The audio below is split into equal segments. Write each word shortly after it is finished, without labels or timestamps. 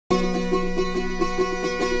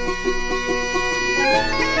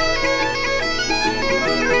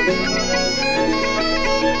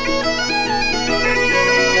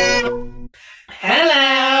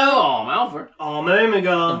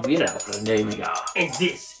Omegar. And we're Alpher Omegar. And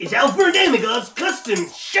this is Alpher Omegar's custom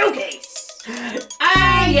showcase.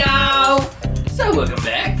 Hi, y'all! So, welcome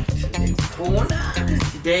back to the corner.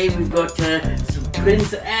 Today we've got some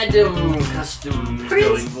Prince Adam customs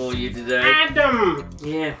going for you today. Adam!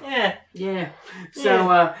 Yeah.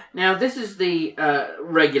 So, now this is the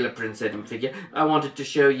regular Prince Adam figure. I wanted to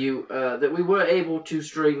show you that we were able to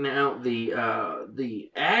straighten out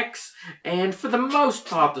the axe, and for the most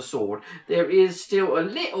part the sword. There is still a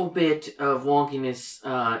little bit of wonkiness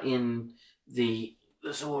in the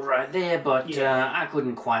sword right there, but I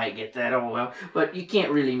couldn't quite get that all well. But you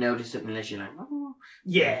can't really notice it unless you're like, oh.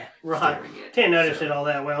 Yeah, right. Can't notice it all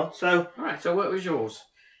that well. So, alright, so what was yours?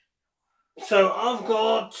 So I've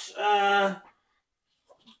got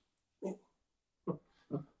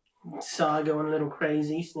Saw going a little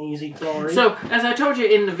crazy, sneezy, glory. So, as I told you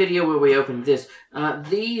in the video where we opened this,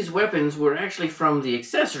 these weapons were actually from the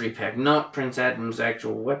accessory pack, not Prince Adam's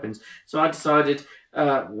actual weapons. So I decided,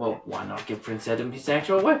 well, why not give Prince Adam his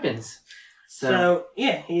actual weapons? So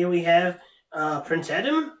yeah, here we have Prince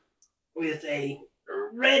Adam with a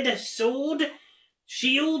red sword,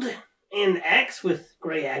 shield, and axe with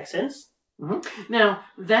grey accents. Mm-hmm. Now,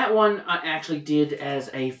 that one I actually did as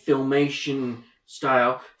a filmation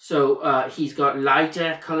style. So he's got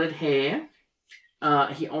lighter colored hair.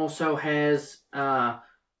 He also has darker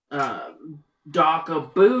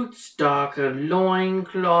boots, darker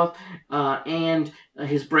loincloth, and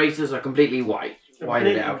his braces are completely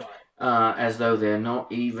whited out. As though they're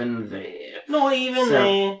not even there. Not even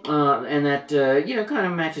there. And that, kind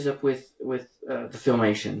of matches up with the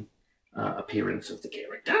filmation appearance of the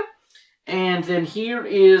character. And then here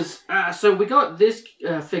is, so we got this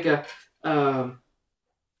figure, and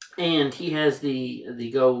he has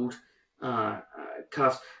the gold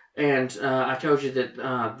cuffs. And I told you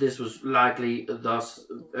that this was likely thus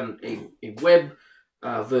a web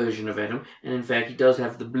version of Adam, and in fact he does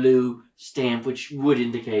have the blue stamp, which would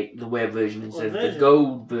indicate the web version instead of the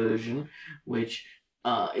gold version, which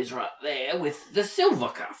is right there with the silver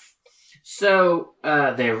cuff. So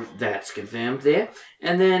that's confirmed there.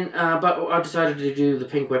 And then, but I decided to do the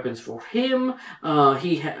pink weapons for him.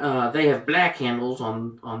 They have black handles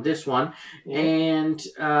on this one, and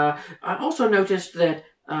I also noticed that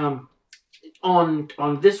on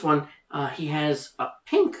this one he has a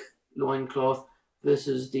pink loincloth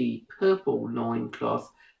versus the purple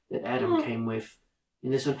loincloth that Adam came with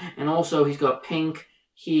in this one. And also he's got pink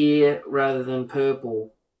here rather than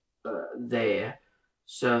purple there.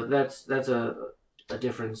 So that's a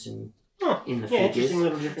difference in the figures.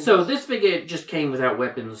 So this figure just came without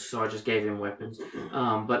weapons, so I just gave him weapons.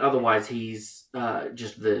 But otherwise he's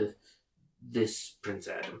just this Prince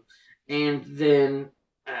Adam. And then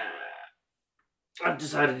I've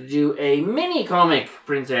decided to do a mini-comic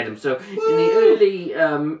Prince Adam. So in the early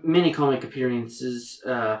mini-comic appearances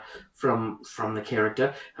from the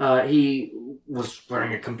character, he was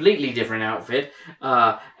wearing a completely different outfit,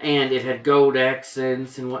 and it had gold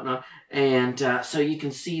accents and whatnot. And so you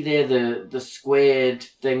can see there the squared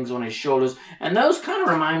things on his shoulders, and those kind of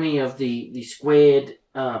remind me of the squared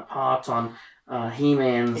parts on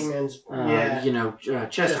He-Man's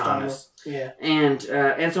chest harness. Yeah. And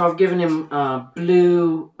so I've given him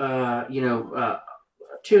blue,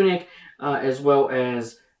 tunic, as well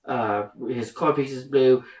as his collar piece is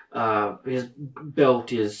blue. His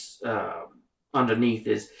belt is underneath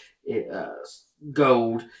is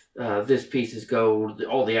gold. This piece is gold.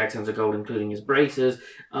 All the accents are gold, including his braces.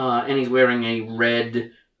 And he's wearing a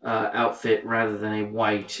red outfit rather than a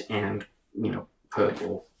white and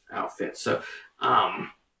purple outfit. So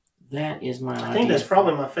that is my idea. I think that's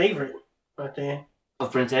probably my favorite right there.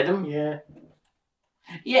 Of Prince Adam? Yeah.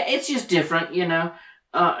 Yeah, it's just different,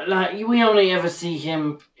 like we only ever see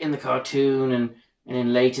him in the cartoon and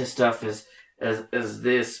in later stuff as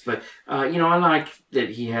this, but I like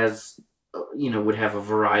that he has would have a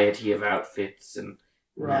variety of outfits and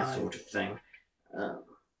that sort of thing.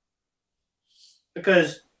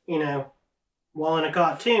 Because, while in a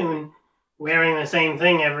cartoon, wearing the same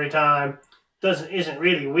thing every time isn't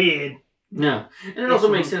really weird. No, and it also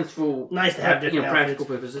makes sense for nice to have different practical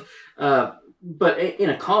purposes. But in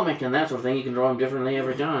a comic and that sort of thing, you can draw them differently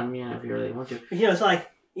every time, if you really want to. It's like,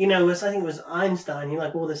 I think it was Einstein. He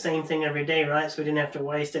wore the same thing every day, right? So he didn't have to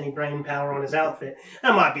waste any brain power on his outfit.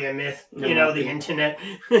 That might be a myth, the internet.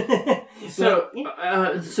 So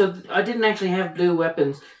I didn't actually have blue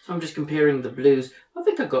weapons, so I'm just comparing the blues. I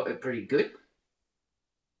think I got it pretty good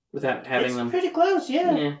without having them. Pretty close,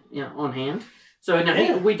 yeah. Yeah, on hand. So now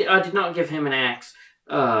I did not give him an axe,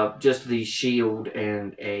 just the shield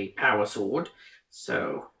and a power sword.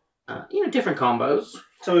 So different combos.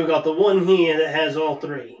 So we've got the one here that has all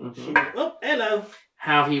three. Mhm. Oh, hello.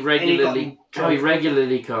 How he regularly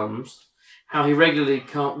comes. How he regularly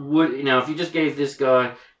would if you just gave this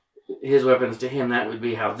guy his weapons to him, that would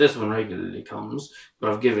be how this one regularly comes.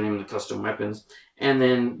 But I've given him the custom weapons, and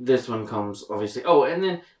then this one comes obviously. Oh, and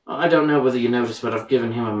then I don't know whether you noticed, but I've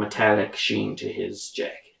given him a metallic sheen to his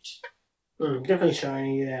jacket. Definitely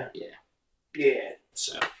shiny. Yeah.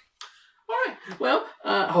 So. Alright, well,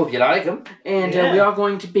 I hope you like them. And we are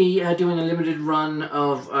going to be doing a limited run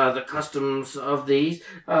of the customs of these.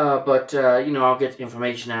 But I'll get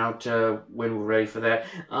information out when we're ready for that.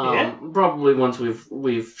 Probably once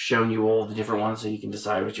we've shown you all the different ones so you can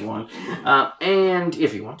decide what you want. And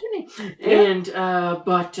if you want any. And, check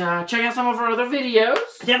out some of our other videos.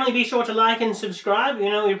 Definitely be sure to like and subscribe.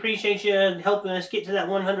 We appreciate you helping us get to that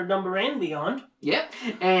 100 number and beyond. Yep.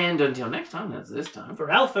 And until next time, that's this time. For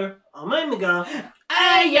Alpher Omegar.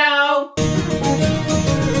 Ayo!